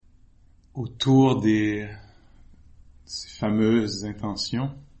autour ces fameuses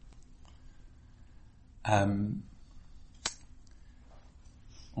intentions.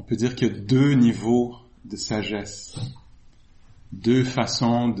 On peut dire qu'il y a deux niveaux de sagesse, deux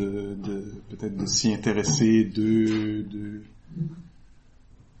façons de peut-être de s'y intéresser,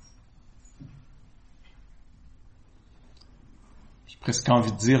 j'ai presque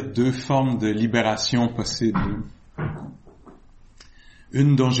envie de dire deux formes de libération possibles.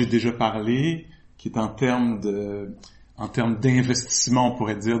 Une dont j'ai déjà parlé, qui est en termes d'investissement, on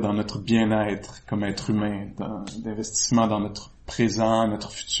pourrait dire, dans notre bien-être comme être humain, d'investissement dans notre présent,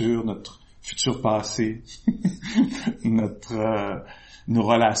 notre futur passé, nos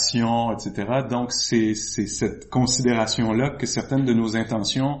relations, etc. Donc, c'est cette considération-là que certaines de nos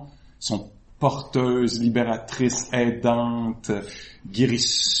intentions sont porteuses, libératrices, aidantes,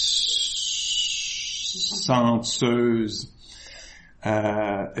 guérisseuses,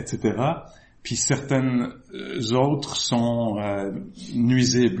 etc. Puis certaines autres sont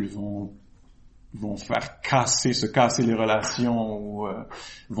nuisibles, vont se casser les relations, ou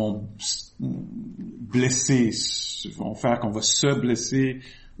vont blesser, vont faire qu'on va se blesser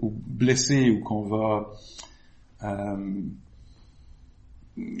ou qu'on va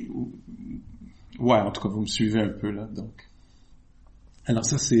ouais, en tout cas, vous me suivez un peu là. Donc, alors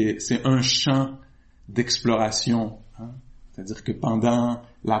ça, c'est un champ d'exploration, hein? C'est-à-dire que pendant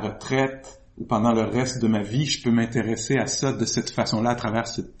la retraite ou pendant le reste de ma vie, je peux m'intéresser à ça de cette façon-là, à travers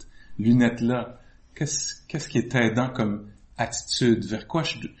cette lunette-là. Qu'est-ce qui est aidant comme attitude? Vers quoi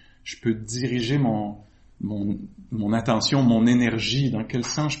je peux diriger mon attention, mon énergie? Dans quel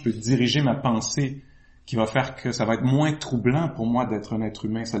sens je peux diriger ma pensée qui va faire que ça va être moins troublant pour moi d'être un être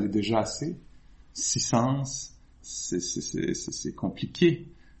humain? Ça l'est déjà assez. 6 sens, c'est compliqué.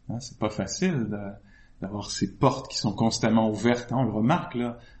 Hein? C'est pas facile d'avoir ces portes qui sont constamment ouvertes. Hein? On le remarque,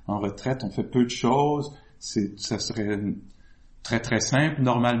 là. En retraite, on fait peu de choses. Ça serait très, très simple,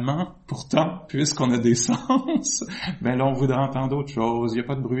 normalement. Pourtant, puisqu'on a des sens, ben là, on voudrait entendre d'autres choses. Il n'y a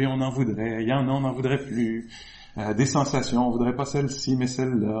pas de bruit, on en voudrait. Il y en a, on n'en voudrait plus. Des sensations, on voudrait pas celle-ci, mais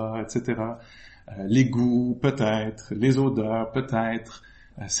celle-là, etc. Les goûts, peut-être. Les odeurs, peut-être.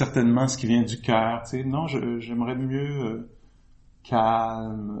 Certainement ce qui vient du cœur. Tu sais, non, j'aimerais mieux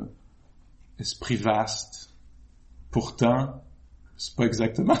calme, esprit vaste. Pourtant, c'est pas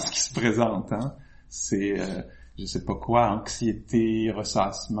exactement ce qui se présente. Hein? C'est je sais pas quoi, anxiété,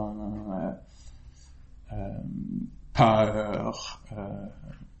 ressassement, peur,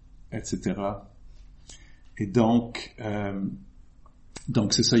 etc. Et donc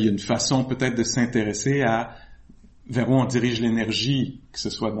c'est ça, il y a une façon peut-être de s'intéresser à vers où on dirige l'énergie, que ce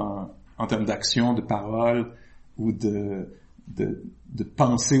soit en termes d'action, de parole, ou de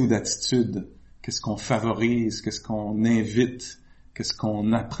pensée ou d'attitude. Qu'est-ce qu'on favorise, qu'est-ce qu'on invite, qu'est-ce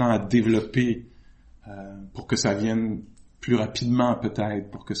qu'on apprend à développer pour que ça vienne plus rapidement peut-être,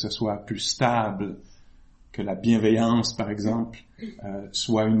 pour que ce soit plus stable, que la bienveillance, par exemple,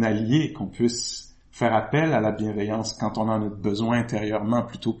 soit une alliée, qu'on puisse faire appel à la bienveillance quand on en a besoin intérieurement,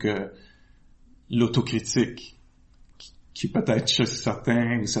 plutôt que l'autocritique, qui peut-être chez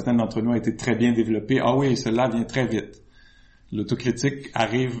certains ou certaines d'entre nous a été très bien développée. Ah oui, celle-là vient très vite. L'autocritique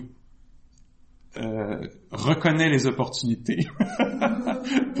arrive, reconnaît les opportunités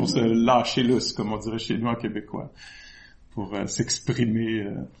pour se lâcher lousse, comme on dirait chez nous en québécois, pour s'exprimer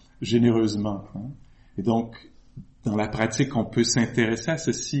généreusement. Hein. Et donc, dans la pratique, on peut s'intéresser à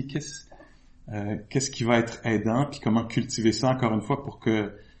ceci. Qu'est-ce qui va être aidant, puis comment cultiver ça, encore une fois, pour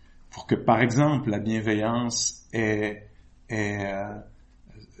que par exemple, la bienveillance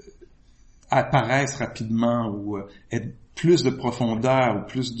apparaisse rapidement, ou ait plus de profondeur, ou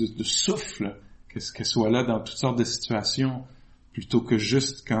plus de souffle, qu'elle soit là dans toutes sortes de situations, plutôt que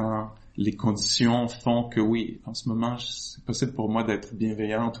juste quand les conditions font que oui, en ce moment, c'est possible pour moi d'être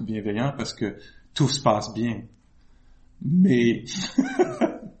bienveillante ou bienveillant parce que tout se passe bien. Mais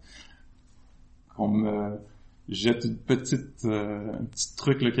qu'on me jette un petit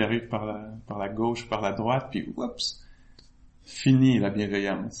truc là qui arrive par la gauche, par la droite, puis oups, fini la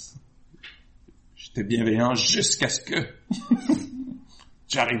bienveillance. J'étais bienveillant jusqu'à ce que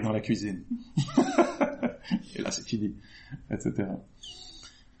j'arrive dans la cuisine. Et là, c'est fini, etc.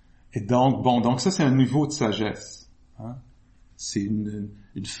 Et donc ça, c'est un niveau de sagesse. Hein? C'est une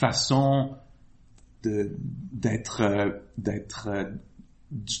façon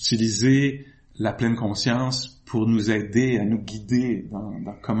d'utiliser la pleine conscience pour nous aider, à nous guider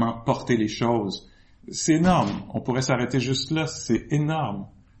dans comment porter les choses. C'est énorme. On pourrait s'arrêter juste là. C'est énorme.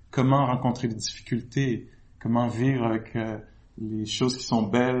 Comment rencontrer des difficultés, comment vivre avec les choses qui sont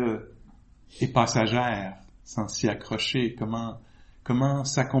belles et passagères, sans s'y accrocher, comment comment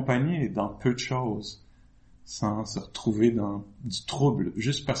s'accompagner dans peu de choses sans se retrouver dans du trouble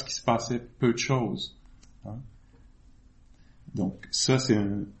juste parce qu'il se passait peu de choses. Hein? Donc ça, c'est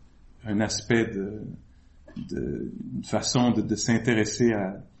un aspect une façon de s'intéresser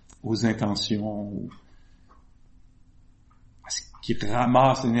aux intentions, à ce qui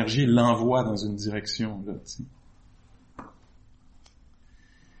ramasse l'énergie et l'envoie dans une direction. Là, tu sais.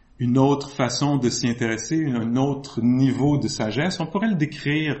 Une autre façon de s'y intéresser, un autre niveau de sagesse, on pourrait le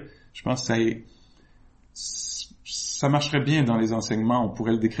décrire, je pense que ça marcherait bien dans les enseignements, on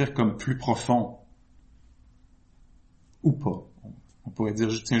pourrait le décrire comme plus profond. Ou pas. On pourrait dire,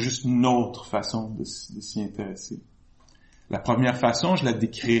 tiens, juste une autre façon de s'y intéresser. La première façon, je la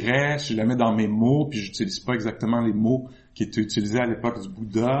décrirais, je la mets dans mes mots, puis j'utilise pas exactement les mots qui étaient utilisés à l'époque du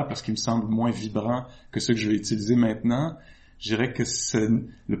Bouddha, parce qu'ils me semblent moins vibrants que ceux que je vais utiliser maintenant. Je dirais que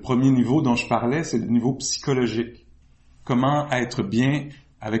le premier niveau dont je parlais, c'est le niveau psychologique. Comment être bien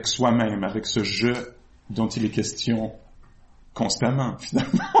avec soi-même, avec ce jeu dont il est question constamment,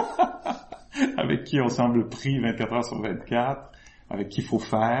 finalement. Avec qui on semble pris 24 heures sur 24, avec qui il faut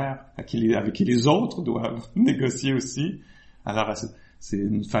faire, avec qui les autres doivent négocier aussi. Alors, c'est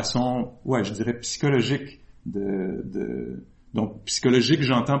une façon, je dirais psychologique donc, psychologique,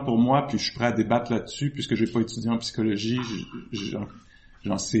 j'entends pour moi, puis je suis prêt à débattre là-dessus, puisque j'ai pas étudié en psychologie,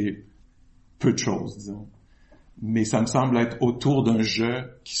 j'en sais peu de choses, disons. Mais ça me semble être autour d'un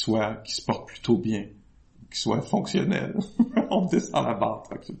jeu qui se porte plutôt bien, qui soit fonctionnel. On descend la barre,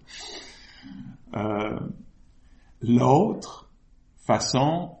 tranquille. L'autre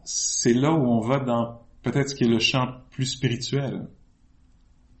façon, c'est là où on va dans peut-être ce qui est le champ plus spirituel.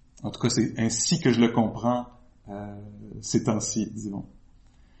 En tout cas, c'est ainsi que je le comprends ces temps-ci, disons.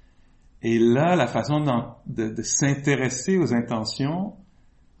 Et là, la façon de s'intéresser aux intentions,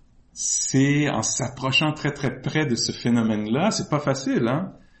 c'est en s'approchant très très près de ce phénomène-là. C'est pas facile,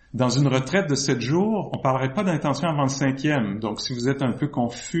 hein? Dans une retraite de 7 jours, on parlerait pas d'intention avant le 5e. Donc, si vous êtes un peu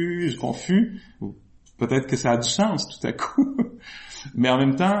confus, peut-être que ça a du sens tout à coup. Mais en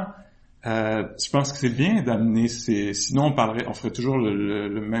même temps, je pense que c'est bien d'amener sinon on ferait toujours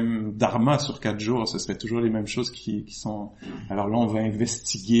le même dharma sur 4 jours, ce serait toujours les mêmes choses qui sont... Alors là, on va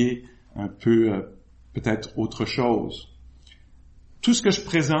investiguer un peu, peut-être autre chose. Tout ce que je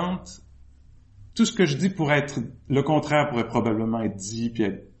présente, tout ce que je dis pourrait être... Le contraire pourrait probablement être dit, puis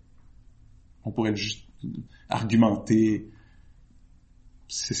on pourrait juste argumenter.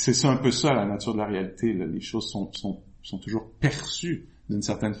 C'est un peu ça, la nature de la réalité, là. Les choses sont toujours perçues d'une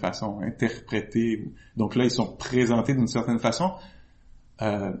certaine façon, interprétés. Donc là, ils sont présentés d'une certaine façon.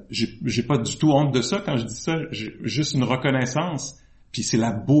 J'ai pas du tout honte de ça quand je dis ça. J'ai juste une reconnaissance. Puis c'est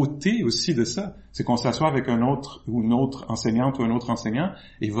la beauté aussi de ça. C'est qu'on s'assoit avec un autre ou une autre enseignante ou un autre enseignant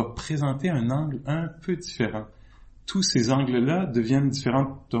et il va présenter un angle un peu différent. Tous ces angles-là deviennent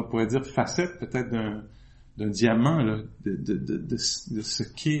différentes, on pourrait dire, facettes peut-être d'un diamant, là, de ce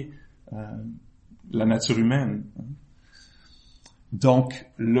qu'est la nature humaine. Donc,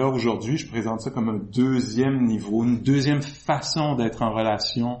 là, aujourd'hui, je présente ça comme un deuxième niveau, une deuxième façon d'être en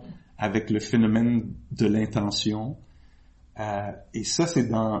relation avec le phénomène de l'intention. Et ça,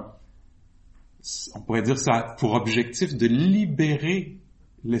 on pourrait dire ça a pour objectif de libérer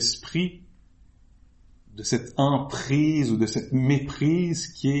l'esprit de cette emprise ou de cette méprise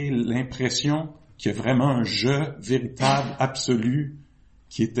qui est l'impression qu'il y a vraiment un je véritable, absolu,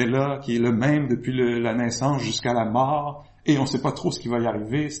 qui était là, qui est le même depuis la naissance jusqu'à la mort, et on ne sait pas trop ce qui va y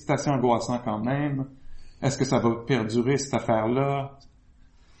arriver, c'est assez angoissant quand même. Est-ce que ça va perdurer, cette affaire-là?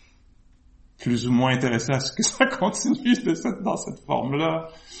 Plus ou moins intéressé à ce que ça continue dans cette forme-là.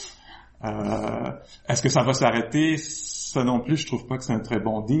 Est-ce que ça va s'arrêter? Ça non plus, je trouve pas que c'est un très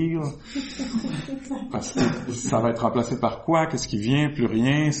bon deal. Parce que ça va être remplacé par quoi? Qu'est-ce qui vient? Plus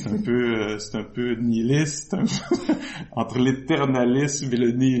rien. C'est un peu nihiliste. Entre l'éternalisme et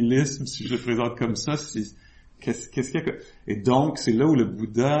le nihilisme, si je le présente comme ça, qu'est-ce qu'il y a que... Et donc, c'est là où le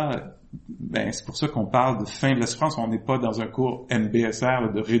Bouddha, c'est pour ça qu'on parle de fin de la souffrance. On n'est pas dans un cours MBSR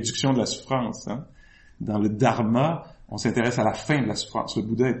là, de réduction de la souffrance. Hein. Dans le Dharma, on s'intéresse à la fin de la souffrance. Le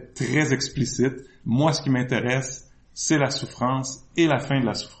Bouddha est très explicite. Moi, ce qui m'intéresse, c'est la souffrance et la fin de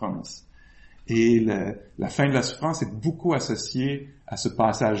la souffrance. Et la fin de la souffrance est beaucoup associée à ce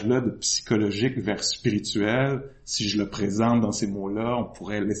passage-là de psychologique vers spirituel. Si je le présente dans ces mots-là, on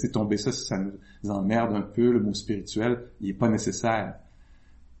pourrait laisser tomber ça si ça nous emmerde un peu. Le mot spirituel, il n'est pas nécessaire.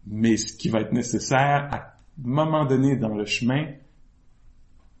 Mais ce qui va être nécessaire à un moment donné dans le chemin,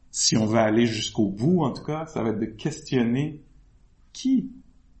 si on veut aller jusqu'au bout, en tout cas, ça va être de questionner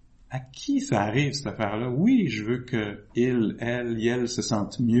à qui ça arrive, cette affaire-là. Oui, je veux que il, elle, yel se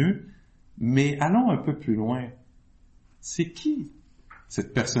sentent mieux, mais allons un peu plus loin. C'est qui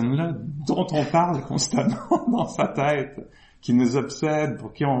cette personne-là dont on parle constamment dans sa tête, qui nous obsède,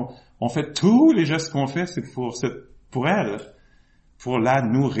 pour qui on fait tous les gestes qu'on fait, c'est pour elle, pour la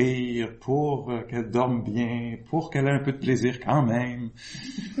nourrir, pour qu'elle dorme bien, pour qu'elle ait un peu de plaisir quand même,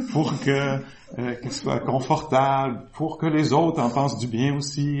 pour qu'elle soit confortable, pour que les autres en pensent du bien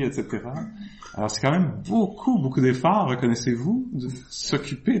aussi, etc. Alors c'est quand même beaucoup d'efforts, reconnaissez-vous, de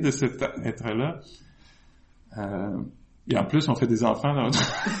s'occuper de cet être-là. Et en plus, on fait des enfants, là.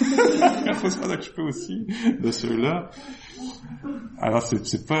 Il faut s'en occuper aussi de ceux-là. Alors,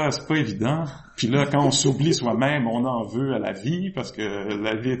 c'est pas évident. Puis là, quand on s'oublie soi-même, on en veut à la vie, parce que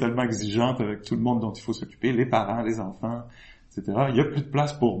la vie est tellement exigeante avec tout le monde dont il faut s'occuper, les parents, les enfants, etc. Il y a plus de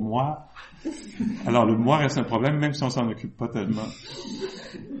place pour moi. Alors, le moi reste un problème, même si on s'en occupe pas tellement.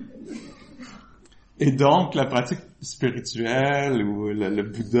 Et donc, la pratique spirituelle ou le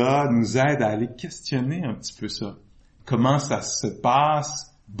Bouddha nous aide à aller questionner un petit peu ça. Comment ça se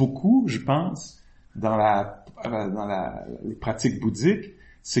passe beaucoup, je pense, dans les pratiques bouddhiques,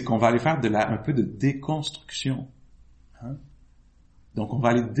 c'est qu'on va aller faire un peu de déconstruction. Hein? Donc, on va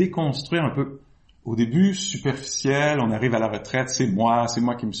aller déconstruire un peu. Au début, superficiel, on arrive à la retraite, c'est moi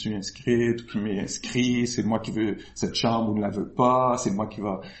qui me suis inscrite ou qui m'est inscrit, c'est moi qui veux cette chambre ou ne la veux pas, c'est moi qui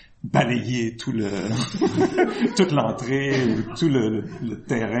va balayer toute l'entrée ou tout le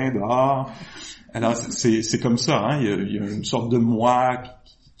terrain dehors. Alors, c'est comme ça, hein. Il y a une sorte de moi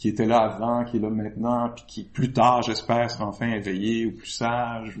qui était là avant, qui est là maintenant, puis qui, plus tard, j'espère, sera enfin éveillé ou plus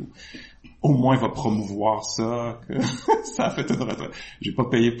sage, ou au moins va promouvoir ça, que ça a fait une retraite. J'ai pas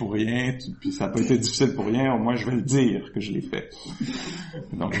payé pour rien, puis ça a pas été difficile pour rien, au moins je vais le dire que je l'ai fait.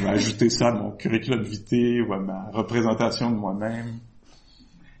 Donc, je vais ajouter ça à mon curriculum vitae ou à ma représentation de moi-même.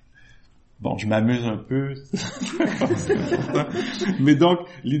 Bon, je m'amuse un peu, c'est important. Mais donc,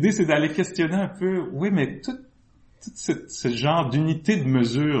 l'idée, c'est d'aller questionner un peu, oui, mais tout ce genre d'unité de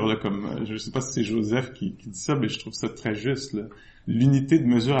mesure, là, comme, je sais pas si c'est Joseph qui dit ça, mais je trouve ça très juste, là. L'unité de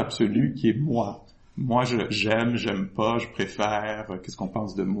mesure absolue qui est moi. Moi, j'aime pas, je préfère, qu'est-ce qu'on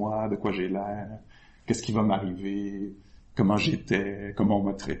pense de moi, de quoi j'ai l'air, qu'est-ce qui va m'arriver, comment j'étais, comment on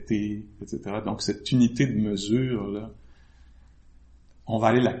m'a traité, etc. Donc, cette unité de mesure, là, on va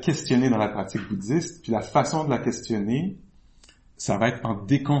aller la questionner dans la pratique bouddhiste, puis la façon de la questionner, ça va être en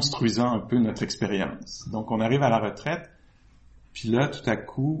déconstruisant un peu notre expérience. Donc, on arrive à la retraite, puis là, tout à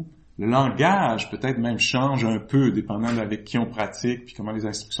coup, le langage peut-être même change un peu, dépendant avec qui on pratique, puis comment les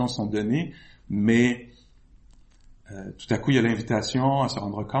instructions sont données, mais tout à coup, il y a l'invitation à se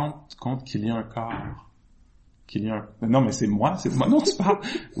rendre compte qu'il y a un corps. Non, mais c'est moi. Non, tu parles.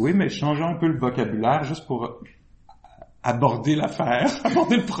 Oui, mais changeons un peu le vocabulaire, juste pour aborder l'affaire,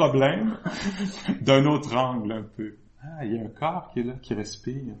 aborder le problème d'un autre angle un peu. Ah, il y a un corps qui est là, qui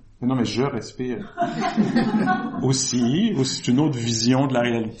respire. Non, mais je respire. Aussi, c'est une autre vision de la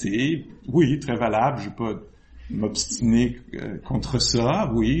réalité. Oui, très valable, je vais pas m'obstiner contre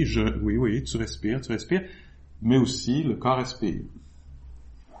ça. Oui, tu respires. Mais aussi, le corps respire.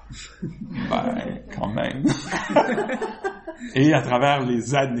 Ben, quand même. Et à travers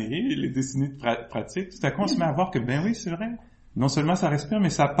les années, les décennies de pratique, tout à coup, on se met à voir que, ben oui, c'est vrai. Non seulement ça respire, mais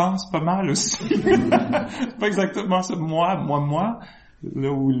ça pense pas mal aussi. C'est pas exactement ça. Moi,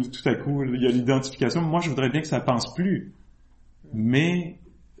 là où tout à coup, il y a l'identification. Moi, je voudrais bien que ça pense plus. Mais,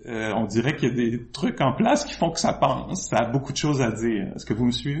 on dirait qu'il y a des trucs en place qui font que ça pense. Ça a beaucoup de choses à dire. Est-ce que vous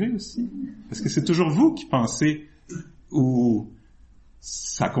me suivez aussi? Est-ce que c'est toujours vous qui pensez ou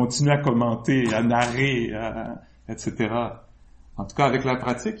ça continue à commenter, à narrer, etc. En tout cas, avec la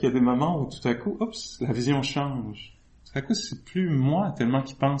pratique, il y a des moments où tout à coup, la vision change. Tout à coup, c'est plus moi tellement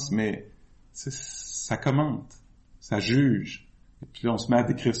qui pense, mais ça commente, ça juge. Et puis là, on se met à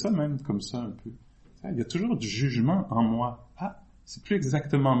décrire ça même comme ça un peu. Il y a toujours du jugement en moi. Ah, c'est plus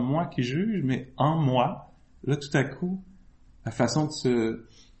exactement moi qui juge, mais en moi. Là, tout à coup, la façon de se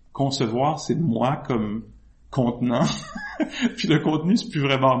concevoir, c'est moi comme contenant. Puis le contenu, c'est plus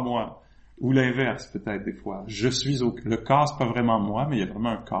vraiment moi. Ou l'inverse, peut-être, des fois. Le corps, c'est pas vraiment moi, mais il y a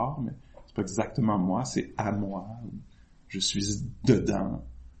vraiment un corps, mais c'est pas exactement moi, c'est à moi. Je suis dedans.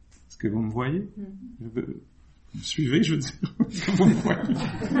 Est-ce que vous me voyez? Vous me suivez, je veux dire? Est-ce que vous me voyez?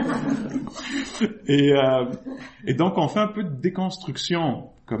 Et donc, on fait un peu de déconstruction,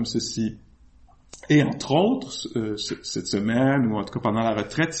 comme ceci. Et entre autres, cette semaine, ou en tout cas pendant la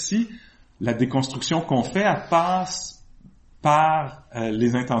retraite ici, la déconstruction qu'on fait, elle passe par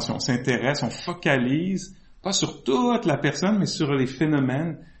les intentions. On s'intéresse, on focalise, pas sur toute la personne, mais sur les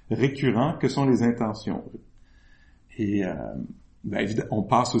phénomènes récurrents que sont les intentions. Et évidemment, on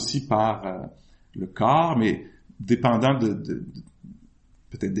passe aussi par le corps, mais dépendant de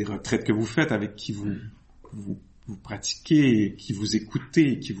peut-être des retraites que vous faites, avec qui vous vous pratiquez, qui vous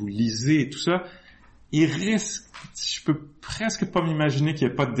écoutez, qui vous lisez, tout ça, il risque, je peux presque pas m'imaginer qu'il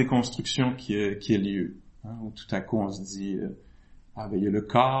n'y ait pas de déconstruction qui ait lieu. Hein, où tout à coup on se dit, il y a le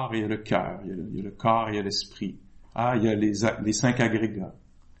corps et il y a le cœur, il y a le corps et il y a l'esprit. Il y a les 5 agrégats,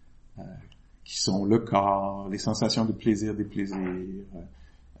 qui sont le corps, les sensations de plaisir, des plaisirs,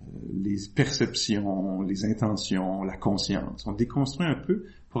 les perceptions, les intentions, la conscience. On déconstruit un peu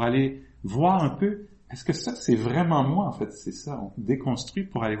pour aller voir un peu, est-ce que ça c'est vraiment moi? En fait, c'est ça. On déconstruit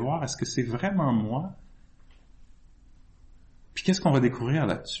pour aller voir, est-ce que c'est vraiment moi? Puis qu'est-ce qu'on va découvrir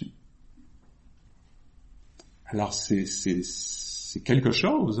là-dessus? Alors c'est quelque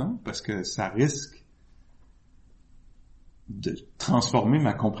chose, hein, parce que ça risque de transformer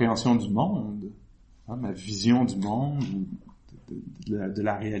ma compréhension du monde, hein, ma vision du monde, de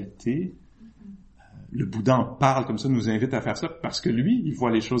la réalité. Le Bouddha en parle comme ça, nous invite à faire ça, parce que lui, il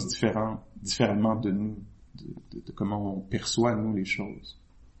voit les choses différemment de nous, de comment on perçoit, nous, les choses.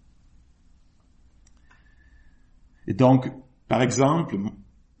 Et donc, par exemple,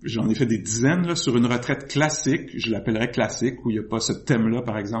 j'en ai fait des dizaines là, sur une retraite classique, je l'appellerais classique, où il n'y a pas ce thème-là,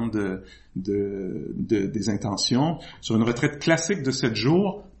 par exemple, des intentions. Sur une retraite classique de 7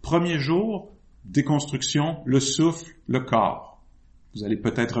 jours, premier jour, déconstruction, le souffle, le corps. Vous allez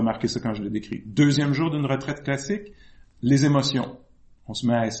peut-être remarquer ça quand je le décris. Deuxième jour d'une retraite classique, les émotions. On se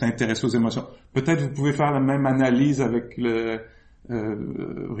met à s'intéresser aux émotions. Peut-être vous pouvez faire la même analyse avec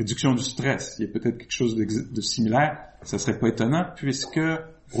réduction du stress. Il y a peut-être quelque chose de similaire. Ça serait pas étonnant, puisque,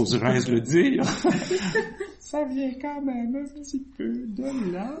 oserais-je le dire, ça vient quand même un petit peu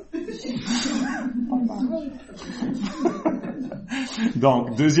de là.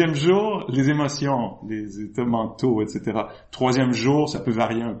 Donc, deuxième jour, les émotions, les états mentaux, etc. Troisième jour, ça peut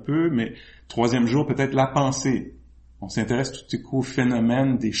varier un peu, mais troisième jour, peut-être la pensée. On s'intéresse tout à coup au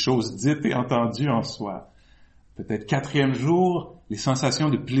phénomène des choses dites et entendues en soi. Peut-être quatrième jour, les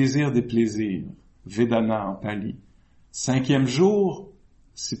sensations de plaisir, déplaisir. Vedana en pali. Cinquième jour,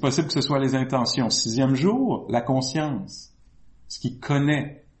 c'est possible que ce soit les intentions. Sixième jour, la conscience. Ce qui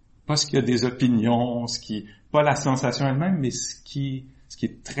connaît. Pas ce qui a des opinions, pas la sensation elle-même, mais ce qui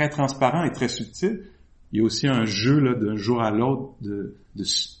est très transparent et très subtil. Il y a aussi un jeu, là, d'un jour à l'autre de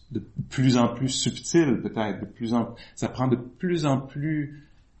plus en plus subtil, peut-être. Ça prend de plus en plus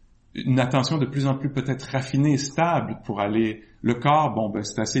une attention de plus en plus peut-être raffinée et stable pour aller. Le corps,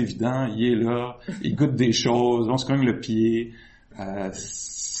 c'est assez évident, il est là, il goûte des choses, on se cogne le pied,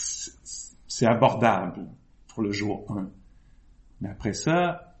 c'est abordable pour le jour 1. Mais après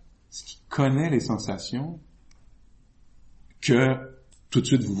ça, ce qui connaît les sensations, que tout de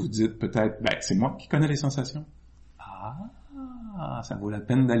suite vous vous dites peut-être, c'est moi qui connais les sensations. Ça vaut la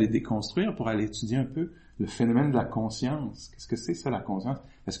peine d'aller déconstruire pour aller étudier un peu le phénomène de la conscience. Qu'est-ce que c'est ça, la conscience?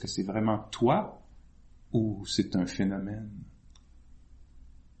 Est-ce que c'est vraiment toi ou c'est un phénomène?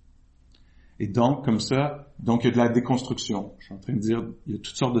 Et donc, comme ça, il y a de la déconstruction. Je suis en train de dire, il y a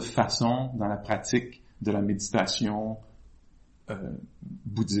toutes sortes de façons dans la pratique de la méditation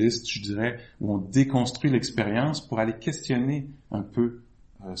bouddhiste, je dirais, où on déconstruit l'expérience pour aller questionner un peu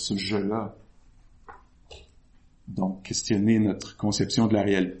ce jeu-là. Donc, questionner notre conception de la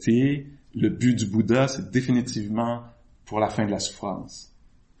réalité. Le but du Bouddha, c'est définitivement pour la fin de la souffrance.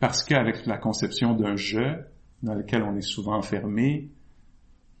 Parce qu'avec la conception d'un je, dans lequel on est souvent enfermé,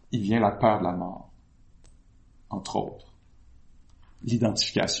 il vient la peur de la mort, entre autres.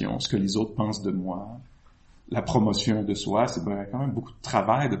 L'identification, ce que les autres pensent de moi, la promotion de soi, c'est quand même beaucoup de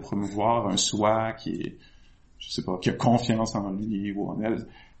travail de promouvoir un soi qui est, qui a confiance en lui ou en elle.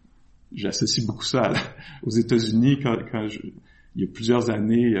 J'associe beaucoup ça aux États-Unis il y a plusieurs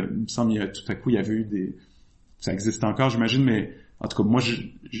années, il me semble, tout à coup, il y avait eu ça existe encore, j'imagine, mais en tout cas, moi,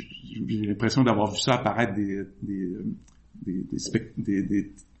 j'ai l'impression d'avoir vu ça apparaître des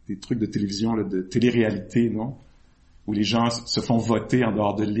trucs de télévision, là, de télé-réalité, non? Où les gens se font voter en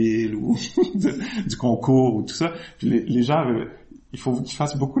dehors de l'île ou du concours ou tout ça. Puis les gens, il faut qu'ils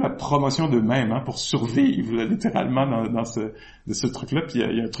fassent beaucoup la promotion d'eux-mêmes, pour survivre, là, littéralement, de ce truc-là. Puis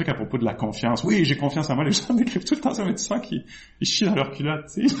il y a un truc à propos de la confiance. Oui, j'ai confiance en moi. Les gens décrivent tout le temps ça, mais tu sens qu'ils chient dans leur culotte,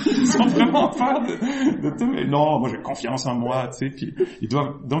 tu sais. Ils sont vraiment peur de tout. Mais non, moi j'ai confiance en moi, tu sais. Puis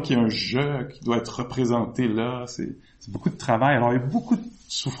donc il y a un jeu qui doit être représenté là. C'est beaucoup de travail. Alors il y a beaucoup de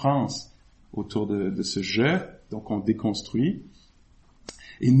souffrance autour de ce jeu. Donc on déconstruit.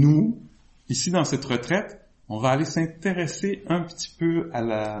 Et nous, ici dans cette retraite, on va aller s'intéresser un petit peu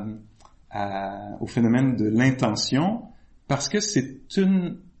au phénomène de l'intention, parce que c'est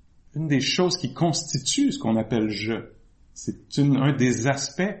une des choses qui constitue ce qu'on appelle je. C'est un des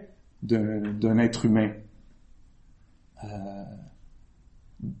aspects d'un être humain.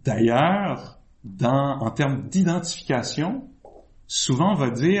 D'ailleurs, en termes d'identification, souvent on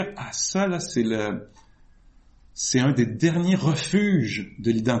va dire, ça là, c'est un des derniers refuges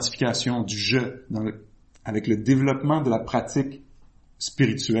de l'identification du je, avec le développement de la pratique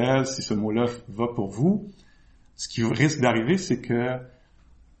spirituelle, si ce mot-là va pour vous. Ce qui risque d'arriver, c'est que,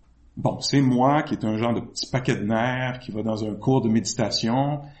 c'est moi qui est un genre de petit paquet de nerfs qui va dans un cours de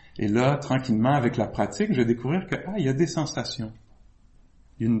méditation, et là, tranquillement, avec la pratique, je vais découvrir que, il y a des sensations.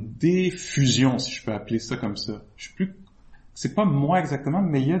 Il y a une diffusion, si je peux appeler ça comme ça. C'est pas moi exactement,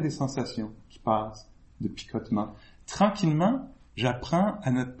 mais il y a des sensations qui passent de picotement. Tranquillement, j'apprends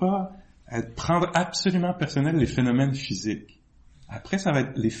à prendre absolument personnel les phénomènes physiques. Après, ça va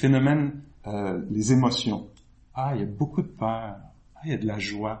être les phénomènes, les émotions. Il y a beaucoup de peur. Il y a de la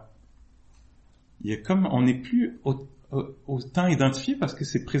joie. Il y a on n'est plus autant identifié parce que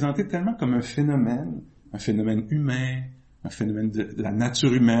c'est présenté tellement comme un phénomène humain, un phénomène de la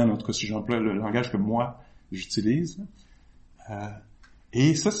nature humaine, en tout cas si j'emploie le langage que moi j'utilise.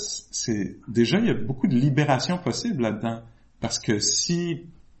 Et ça, déjà, il y a beaucoup de libération possible là-dedans. Parce que si,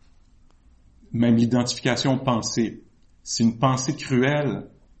 même l'identification pensée, si une pensée cruelle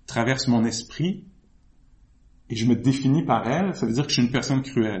traverse mon esprit, et je me définis par elle, ça veut dire que je suis une personne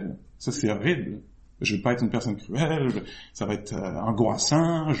cruelle. Ça, c'est horrible. Je veux pas être une personne cruelle, ça va être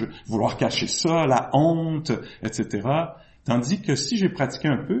angoissant, je vais vouloir cacher ça, la honte, etc. Tandis que si j'ai pratiqué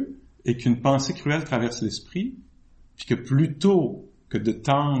un peu, et qu'une pensée cruelle traverse l'esprit, puis que plutôt que de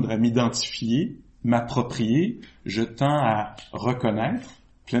tendre à m'identifier, m'approprier, je tends à reconnaître,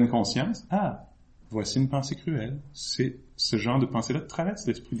 pleine conscience, voici une pensée cruelle. C'est ce genre de pensée-là traverse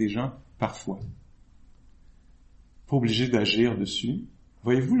l'esprit des gens parfois. Pas obligé d'agir dessus.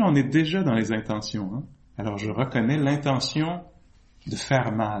 Voyez-vous, là, on est déjà dans les intentions. Hein? Alors, je reconnais l'intention de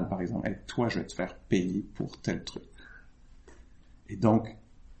faire mal, par exemple. Toi, je vais te faire payer pour tel truc. Et donc,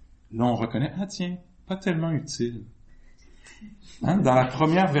 là, on reconnaît, tiens, pas tellement utile. Hein? Dans la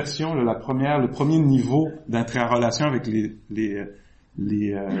première version, le premier niveau d'entrer en relation avec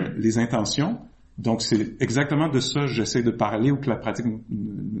les intentions, donc c'est exactement de ça que j'essaie de parler, ou que la pratique,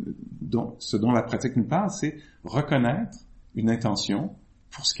 ce dont la pratique nous parle, c'est reconnaître une intention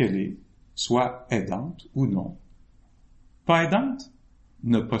pour ce qu'elle est, soit aidante ou non. Pas aidante,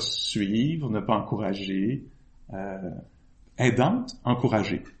 ne pas suivre, ne pas encourager. Aidante,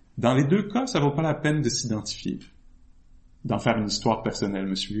 encourager. Dans les deux cas, ça vaut pas la peine de s'identifier, d'en faire une histoire personnelle,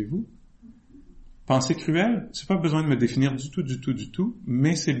 me suivez-vous? Pensée cruelle, c'est pas besoin de me définir du tout,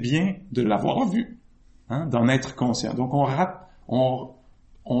 mais c'est bien de l'avoir vu, hein, d'en être conscient. Donc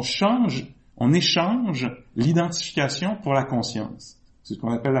on échange l'identification pour la conscience. C'est ce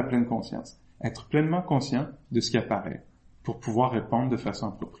qu'on appelle la pleine conscience. Être pleinement conscient de ce qui apparaît pour pouvoir répondre de façon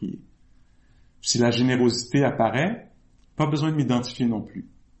appropriée. Si la générosité apparaît, pas besoin de m'identifier non plus.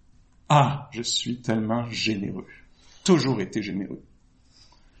 Je suis tellement généreux. Toujours été généreux.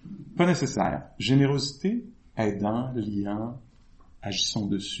 Pas nécessaire. Générosité, aidant, liant, agissons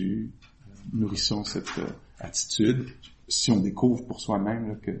dessus, nourrissons cette attitude. Si on découvre pour soi-même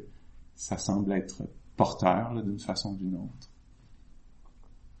là, que ça semble être porteur là, d'une façon ou d'une autre.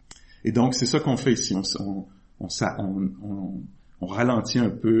 Et donc, c'est ça qu'on fait ici. On ralentit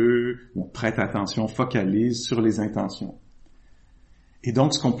un peu, on prête attention, on focalise sur les intentions. Et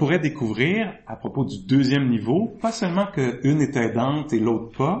donc, ce qu'on pourrait découvrir à propos du deuxième niveau, pas seulement qu'une est aidante et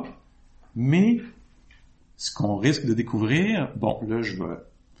l'autre pas, mais ce qu'on risque de découvrir, là,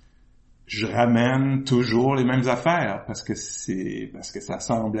 je ramène toujours les mêmes affaires parce que ça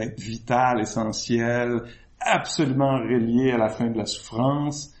semble être vital, essentiel, absolument relié à la fin de la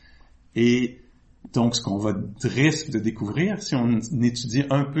souffrance. Et donc, ce qu'on risque de découvrir, si on étudie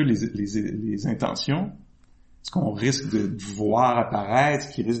un peu les intentions, ce qu'on risque de voir apparaître,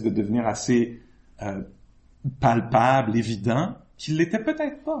 qui risque de devenir assez palpable, évident, qu'il l'était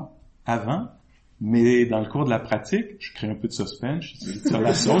peut-être pas avant, mais dans le cours de la pratique, je crée un peu de suspense, je tire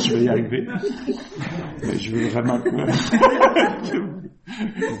la sauce, je vais y arriver. Mais je veux vraiment que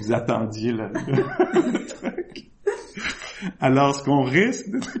vous attendiez le truc. Alors, ce qu'on risque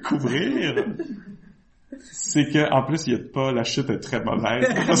de découvrir, c'est que, en plus, la chute est très mauvaise,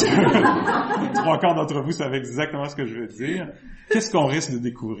 parce que 3/4 d'entre vous savez exactement ce que je veux dire. Qu'est-ce qu'on risque de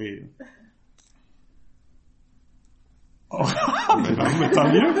découvrir? Mais tant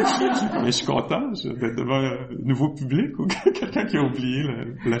mieux. Mais je suis content d'être devant un nouveau public ou quelqu'un qui a oublié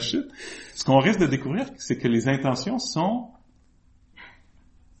la chute. Ce qu'on risque de découvrir, c'est que les intentions sont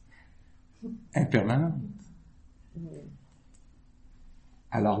impermanentes.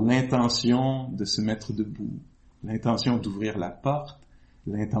 Alors, l'intention de se mettre debout, l'intention d'ouvrir la porte,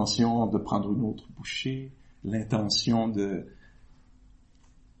 l'intention de prendre une autre bouchée, l'intention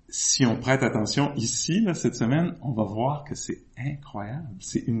si on prête attention ici, là, cette semaine, on va voir que c'est incroyable.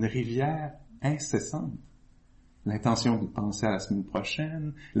 C'est une rivière incessante. L'intention de penser à la semaine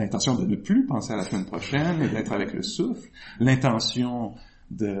prochaine, l'intention de ne plus penser à la semaine prochaine et d'être avec le souffle, l'intention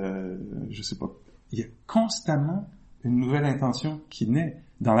de, je sais pas, il y a constamment une nouvelle intention qui naît.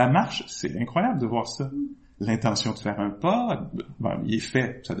 Dans la marche, c'est incroyable de voir ça. L'intention de faire un pas, ben, il est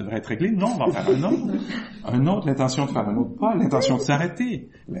fait, ça devrait être réglé. Non, on va en faire un autre. Un autre, l'intention de faire un autre pas, l'intention de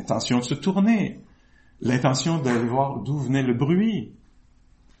s'arrêter, l'intention de se tourner, l'intention d'aller voir d'où venait le bruit,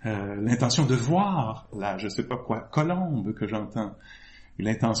 l'intention de voir, là, je sais pas quoi, colombe que j'entends,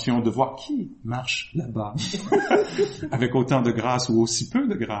 l'intention de voir qui marche là-bas, avec autant de grâce ou aussi peu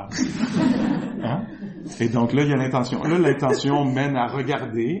de grâce. Hein? Et donc là, il y a l'intention. Là, l'intention mène à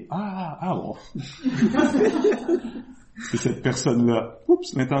regarder. Oh. C'est cette personne-là.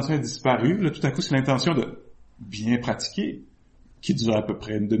 Oups, l'intention est disparue. Là, tout à coup, c'est l'intention de bien pratiquer, qui dure à peu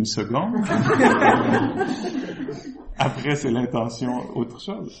près une demi-seconde. Après, c'est l'intention autre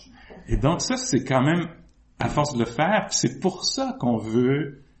chose. Et donc ça, c'est quand même, à force de le faire, c'est pour ça qu'on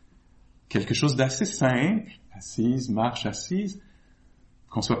veut quelque chose d'assez simple, assise, marche, assise,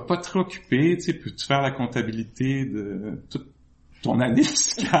 qu'on soit pas trop occupé, tu sais, peux-tu faire la comptabilité de toute ton année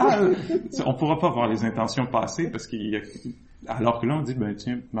fiscale? On pourra pas voir les intentions passées parce qu'il y a, alors que là, on dit, ben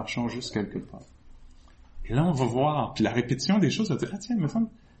tiens, marchons juste quelque part. Et là, on va voir, puis la répétition des choses, on va dire, tiens, il me semble,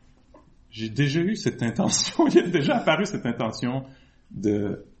 j'ai déjà eu cette intention, il y a déjà apparu cette intention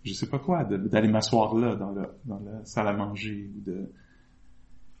de, je sais pas quoi, d'aller m'asseoir là, dans la salle à manger,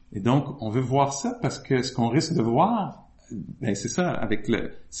 et donc, on veut voir ça parce que ce qu'on risque de voir, ben c'est ça,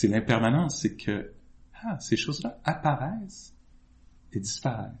 c'est l'impermanence, c'est que, ces choses-là apparaissent et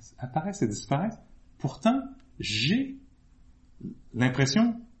disparaissent. Apparaissent et disparaissent. Pourtant, j'ai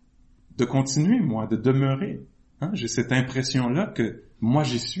l'impression de continuer, moi, de demeurer. J'ai cette impression-là que moi,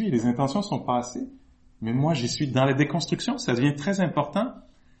 j'y suis. Les intentions sont passées, mais moi, j'y suis. Dans la déconstruction, ça devient très important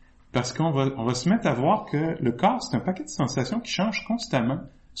parce qu'on va se mettre à voir que le corps, c'est un paquet de sensations qui changent constamment.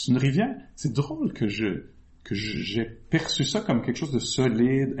 C'est une rivière. C'est drôle que j'ai perçu ça comme quelque chose de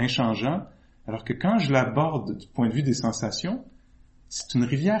solide, inchangeant, alors que quand je l'aborde du point de vue des sensations, c'est une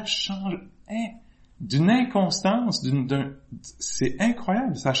rivière d'une inconstance, c'est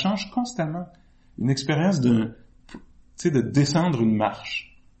incroyable, ça change constamment. Une expérience de descendre une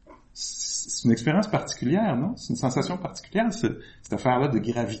marche. C'est une expérience particulière, non? C'est une sensation particulière, cette affaire-là de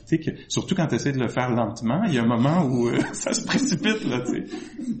gravité, surtout quand tu essaies de le faire lentement, il y a un moment où ça se précipite, là, tu sais.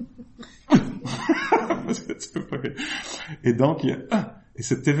 Parce que tu peux pas... Et donc, et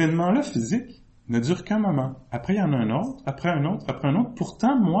cet événement-là physique ne dure qu'un moment. Après, il y en a un autre, après un autre, après un autre.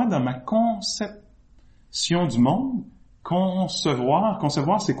 Pourtant, moi, dans ma conception du monde, concevoir,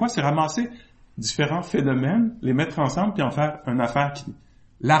 c'est quoi? C'est ramasser différents phénomènes, les mettre ensemble, puis en faire une affaire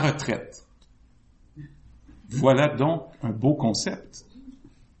la retraite. Voilà donc un beau concept.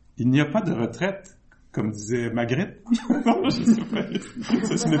 Il n'y a pas de retraite, comme disait Magritte. Non, je sais pas.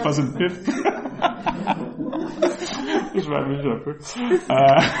 Ça, ce n'est pas une pipe. Je m'amuse un peu.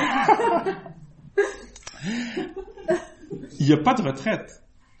 Il n'y a pas de retraite.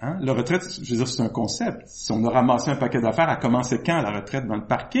 La retraite, je veux dire, c'est un concept. Si on a ramassé un paquet d'affaires, elle commençait quand, la retraite? Dans le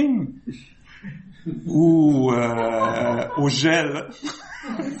parking? Ou au gel?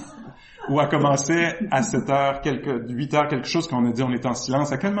 Ou à commencer à 8 heures quelque chose qu'on a dit on est en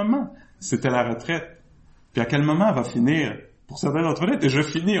silence. À quel moment c'était la retraite? Puis à quel moment elle va finir? Pour ça, notre retraite est déjà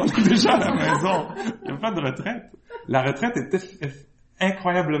finie, on est déjà à la maison. Il n'y a pas de retraite. La retraite était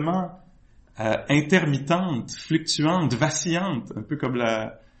incroyablement intermittente, fluctuante, vacillante, un peu comme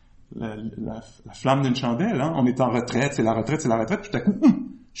la flamme d'une chandelle. On est en retraite, c'est la retraite, tout à coup,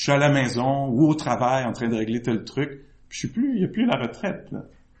 je suis à la maison ou au travail en train de régler tel truc. Puis il n'y a plus la retraite, là.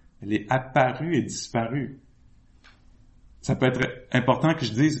 Elle est apparue et disparue. Ça peut être important que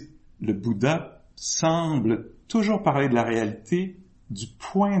je dise, le Bouddha semble toujours parler de la réalité du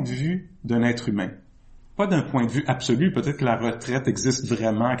point de vue d'un être humain. Pas d'un point de vue absolu. Peut-être que la retraite existe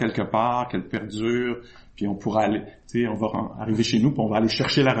vraiment quelque part, qu'elle perdure, puis on pourra aller, on va arriver chez nous, puis on va aller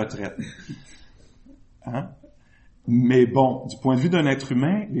chercher la retraite. Mais bon, du point de vue d'un être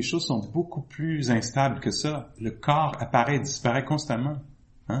humain, les choses sont beaucoup plus instables que ça. Le corps apparaît et disparaît constamment.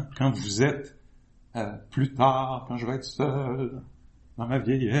 Quand vous êtes plus tard, quand je vais être seul, dans ma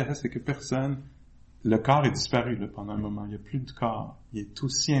vieillesse et que personne... Le corps est disparu là, pendant un moment. Il n'y a plus de corps. Il est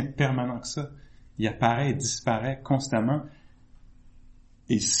aussi impermanent que ça. Il apparaît et disparaît constamment.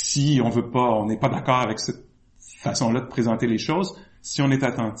 Et si on n'est pas d'accord avec cette façon-là de présenter les choses, si on est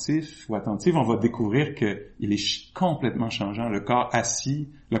attentif ou attentive, on va découvrir qu'il est complètement changeant. Le corps assis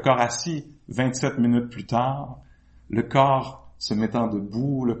 27 minutes plus tard, le corps se mettant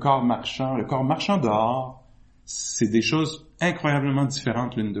debout, le corps marchant dehors, c'est des choses incroyablement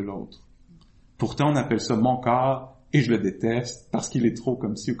différentes l'une de l'autre. Pourtant, on appelle ça mon corps et je le déteste parce qu'il est trop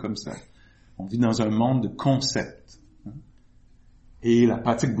comme ci ou comme ça. On vit dans un monde de concepts. Et la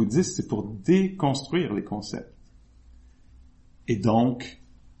pratique bouddhiste, c'est pour déconstruire les concepts. Et donc,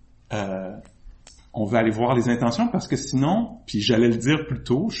 on va aller voir les intentions parce que sinon, puis j'allais le dire plus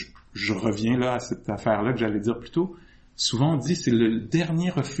tôt, je reviens là à cette affaire-là que j'allais dire plus tôt, souvent on dit c'est le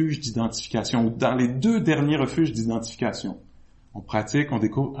dernier refuge d'identification, ou dans les 2 derniers refuges d'identification. On pratique, on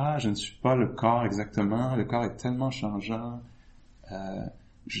découvre, je ne suis pas le corps exactement, le corps est tellement changeant,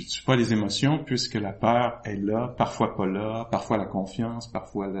 je ne suis pas les émotions puisque la peur est là, parfois pas là, parfois la confiance,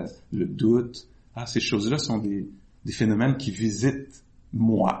 parfois le doute. Ces choses-là sont des phénomènes qui visitent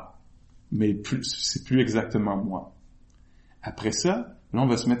moi, mais c'est plus exactement moi. Après ça, là on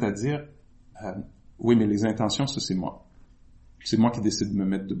va se mettre à dire, oui mais les intentions, ça c'est moi. C'est moi qui décide de me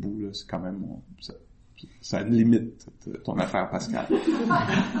mettre debout, là, c'est quand même ça limite ton affaire, Pascal.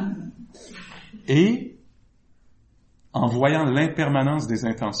 Et en voyant l'impermanence des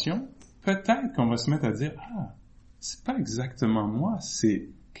intentions, peut-être qu'on va se mettre à dire, c'est pas exactement moi, c'est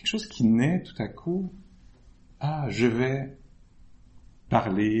quelque chose qui naît tout à coup. Je vais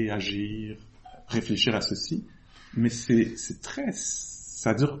parler, agir, réfléchir à ceci, mais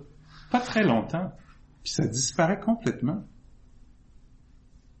ça dure pas très longtemps, puis ça disparaît complètement.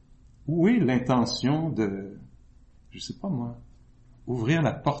 Où est l'intention de, je sais pas moi, ouvrir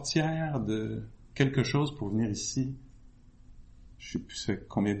la portière de quelque chose pour venir ici? Je sais plus ça fait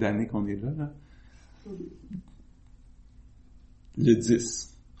combien d'années qu'on est là. Le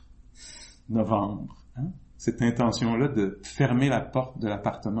 10 novembre, cette intention-là de fermer la porte de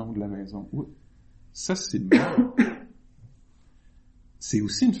l'appartement ou de la maison. Oui, ça c'est mort. C'est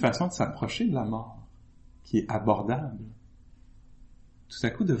aussi une façon de s'approcher de la mort, qui est abordable. Tout à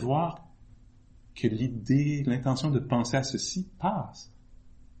coup de voir que l'intention de penser à ceci passe.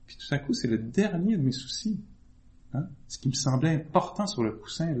 Puis tout à coup, c'est le dernier de mes soucis. Ce qui me semblait important sur le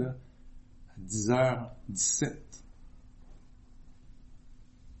coussin, là, à 10h17,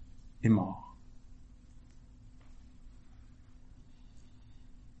 est mort.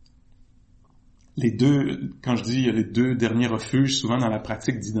 Quand je dis les 2 derniers refuges, souvent dans la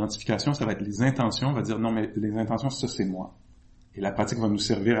pratique d'identification, ça va être les intentions. On va dire, non, mais les intentions, ça c'est moi. Et la pratique va nous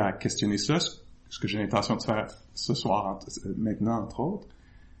servir à questionner ça, ce que j'ai l'intention de faire ce soir, maintenant, entre autres.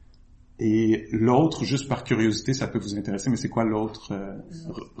 Et l'autre, juste par curiosité, ça peut vous intéresser, mais c'est quoi l'autre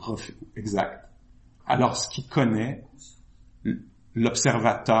refus? Exact. Alors, ce qui connaît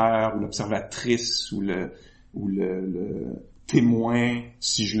l'observateur ou l'observatrice ou le témoin,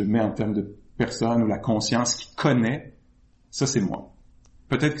 si je le mets en termes de personne, ou la conscience qui connaît, ça c'est moi.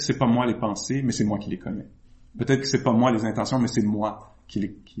 Peut-être que c'est pas moi les pensées, mais c'est moi qui les connais. Peut-être que c'est pas moi les intentions, mais c'est moi qui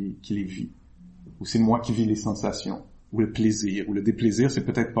les vis. Ou c'est moi qui vis les sensations. Ou le plaisir. Ou le déplaisir, c'est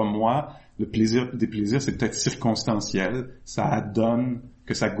peut-être pas moi. Le plaisir, le déplaisir, c'est peut-être circonstanciel. Ça donne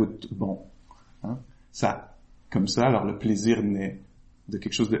que ça goûte bon. Comme ça, alors le plaisir naît de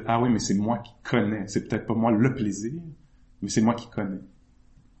quelque chose de, oui, mais c'est moi qui connais. C'est peut-être pas moi le plaisir, mais c'est moi qui connais.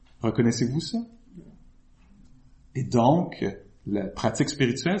 Reconnaissez-vous ça? Et donc, la pratique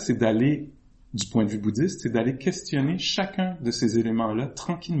spirituelle, c'est d'aller, du point de vue bouddhiste, c'est d'aller questionner chacun de ces éléments-là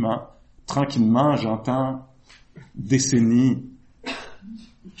tranquillement. Tranquillement, j'entends décennies.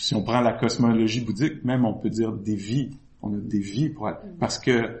 Si on prend la cosmologie bouddhique, même on peut dire des vies. On a des vies parce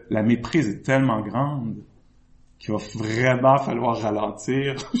que la méprise est tellement grande qu'il va vraiment falloir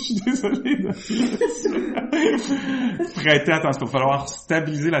ralentir. Je suis désolé de prêter attention. Il va falloir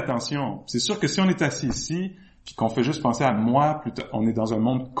stabiliser l'attention. C'est sûr que si on est assis ici, puis qu'on fait juste penser à moi, on est dans un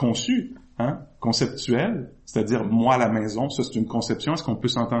monde conçu, conceptuel, c'est-à-dire moi à la maison, ça c'est une conception, est-ce qu'on peut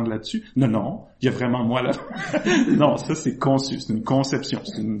s'entendre là-dessus? Non, il y a vraiment moi là. Non, ça c'est conçu, c'est une conception,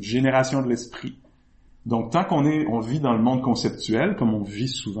 c'est une génération de l'esprit. Donc tant on vit dans le monde conceptuel, comme on vit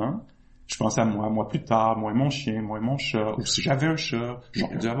souvent, je pense à moi plus tard, moi et mon chien, moi et mon chat, ou si j'avais un chat,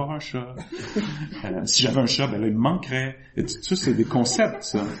 j'aurais dû avoir un chat. Si j'avais un chat, là, il me manquerait. Et tout ça, c'est des concepts,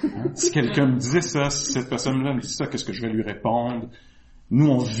 ça. Si quelqu'un me disait ça, si cette personne-là me dit ça, qu'est-ce que je vais lui répondre? Nous,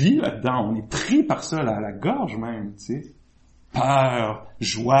 on vit là-dedans, on est pris par ça, là, à la gorge même, tu sais. Peur,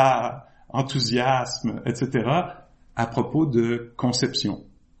 joie, enthousiasme, etc. à propos de conception,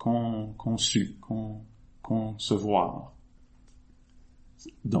 conçu, concevoir.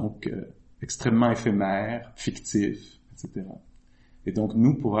 Donc, extrêmement éphémère, fictif, etc. Et donc,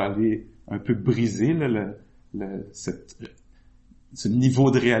 nous, pour aller un peu briser ce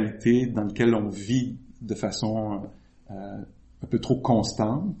niveau de réalité dans lequel on vit de façon un peu trop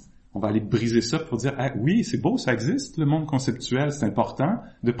constante, On va aller briser ça pour dire, ah, oui, c'est beau, ça existe, le monde conceptuel, c'est important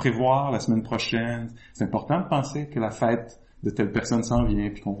de prévoir la semaine prochaine, c'est important de penser que la fête de telle personne s'en vient,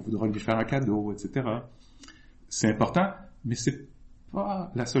 puis qu'on voudra lui faire un cadeau, etc. C'est important, mais c'est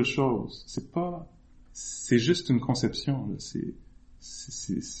pas la seule chose. C'est juste une conception, là.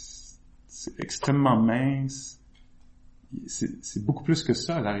 C'est extrêmement mince. C'est beaucoup plus que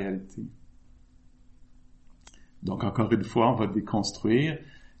ça, la réalité. Donc, encore une fois, on va déconstruire.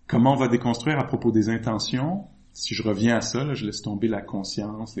 Comment on va déconstruire à propos des intentions? Si je reviens à ça, là, je laisse tomber la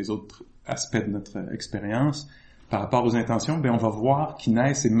conscience, les autres aspects de notre expérience. Par rapport aux intentions, on va voir qu'ils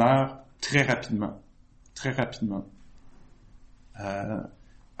naissent et meurent très rapidement. Très rapidement.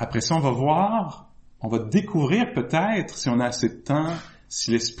 Après ça, on va découvrir peut-être, si on a assez de temps,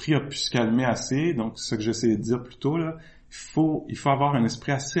 si l'esprit a pu se calmer assez. Donc, c'est ce que j'essayais de dire plus tôt, là. Il faut avoir un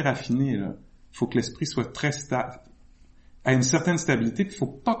esprit assez raffiné, là. Il faut que l'esprit soit très stable, à une certaine stabilité, puis il faut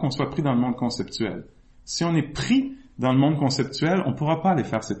pas qu'on soit pris dans le monde conceptuel. Si on est pris dans le monde conceptuel, on pourra pas aller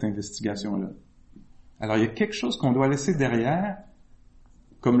faire cette investigation-là. Alors, il y a quelque chose qu'on doit laisser derrière,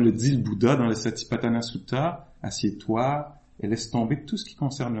 comme le dit le Bouddha dans le Satipatthana Sutta, assieds-toi et laisse tomber tout ce qui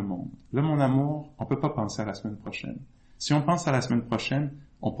concerne le monde. Là, mon amour, on peut pas penser à la semaine prochaine. Si on pense à la semaine prochaine,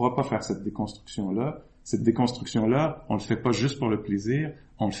 on pourra pas faire cette déconstruction-là. Cette déconstruction-là, on le fait pas juste pour le plaisir,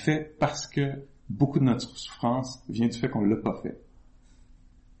 on le fait parce que beaucoup de notre souffrance vient du fait qu'on l'a pas fait.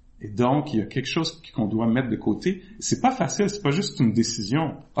 Et donc, il y a quelque chose qu'on doit mettre de côté. C'est pas facile, c'est pas juste une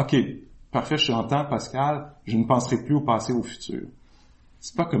décision. OK, parfait, je t'entends, Pascal, je ne penserai plus au passé, au futur.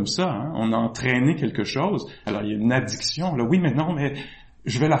 C'est pas comme ça, hein. On a entraîné quelque chose. Alors, il y a une addiction, là. Oui, mais non, mais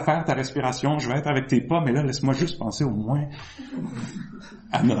je vais la faire, ta respiration, je vais être avec tes pas, mais là, laisse-moi juste penser au moins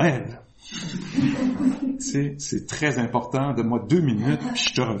à Noël. C'est très important. Donne-moi 2 minutes, puis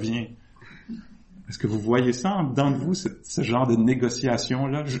je te reviens. Est-ce que vous voyez ça en dedans de vous, ce genre de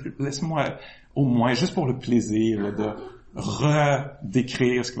négociation-là? Laisse-moi, au moins, juste pour le plaisir, là, de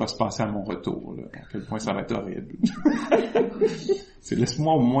redécrire ce qui va se passer à mon retour, là, à quel point ça va être horrible.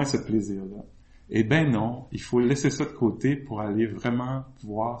 Laisse-moi au moins ce plaisir-là. Eh ben non, il faut laisser ça de côté pour aller vraiment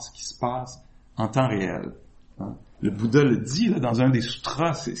voir ce qui se passe en temps réel. Hein? Le Bouddha le dit là, dans un des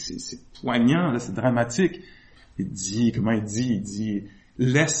sutras, c'est poignant, là, c'est dramatique. Il dit,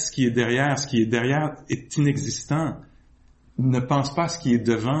 laisse ce qui est derrière est inexistant. Ne pense pas à ce qui est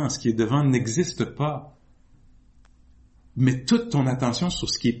devant n'existe pas. Mets toute ton attention sur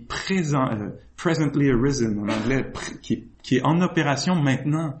ce qui est présent, presently arisen en anglais, qui est en opération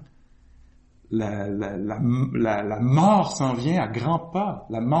maintenant. La mort s'en vient à grands pas.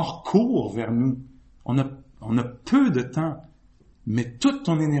 La mort court vers nous. On a peu de temps. Mets toute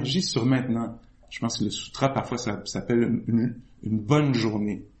ton énergie sur maintenant. Je pense que le sutra, parfois, ça s'appelle une bonne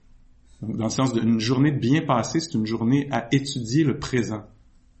journée. Donc, dans le sens d'une journée bien passée, c'est une journée à étudier le présent.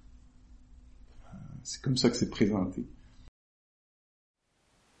 C'est comme ça que c'est présenté.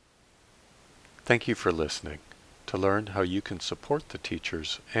 Thank you for listening. To learn how you can support the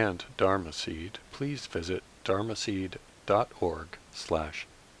teachers and Dharma Seed, please visit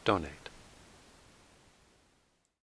dharmaseed.org/donate.